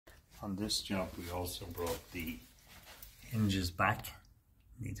on this job we also brought the hinges back.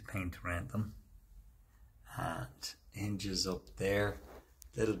 Need to paint around them. And hinges up there.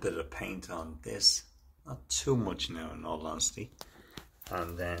 Little bit of paint on this. Not too much now in all honesty.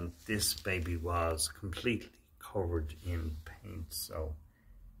 And then this baby was completely covered in paint, so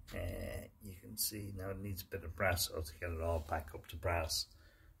you can see now it needs a bit of brass to get it all back up to brass.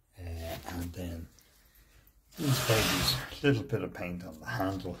 And then these babies, a little bit of paint on the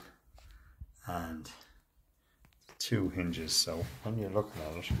handle and 2 hinges, so when you're looking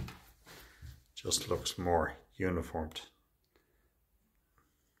at it, just looks more uniformed.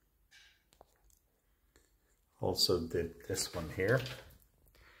 Also did this one here,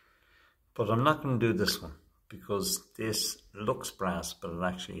 but I'm not going to do this one because this looks brass, but it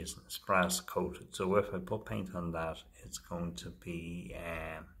actually isn't. It's brass coated, so if I put paint on that, it's going to be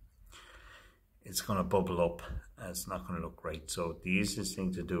it's going to bubble up and it's not going to look great. So the easiest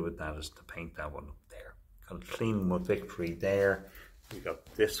thing to do with that is to paint that one up there. Got a clean one victory there. We got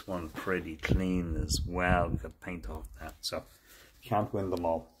this one pretty clean as well. We got paint off that, so can't win them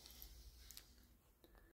all.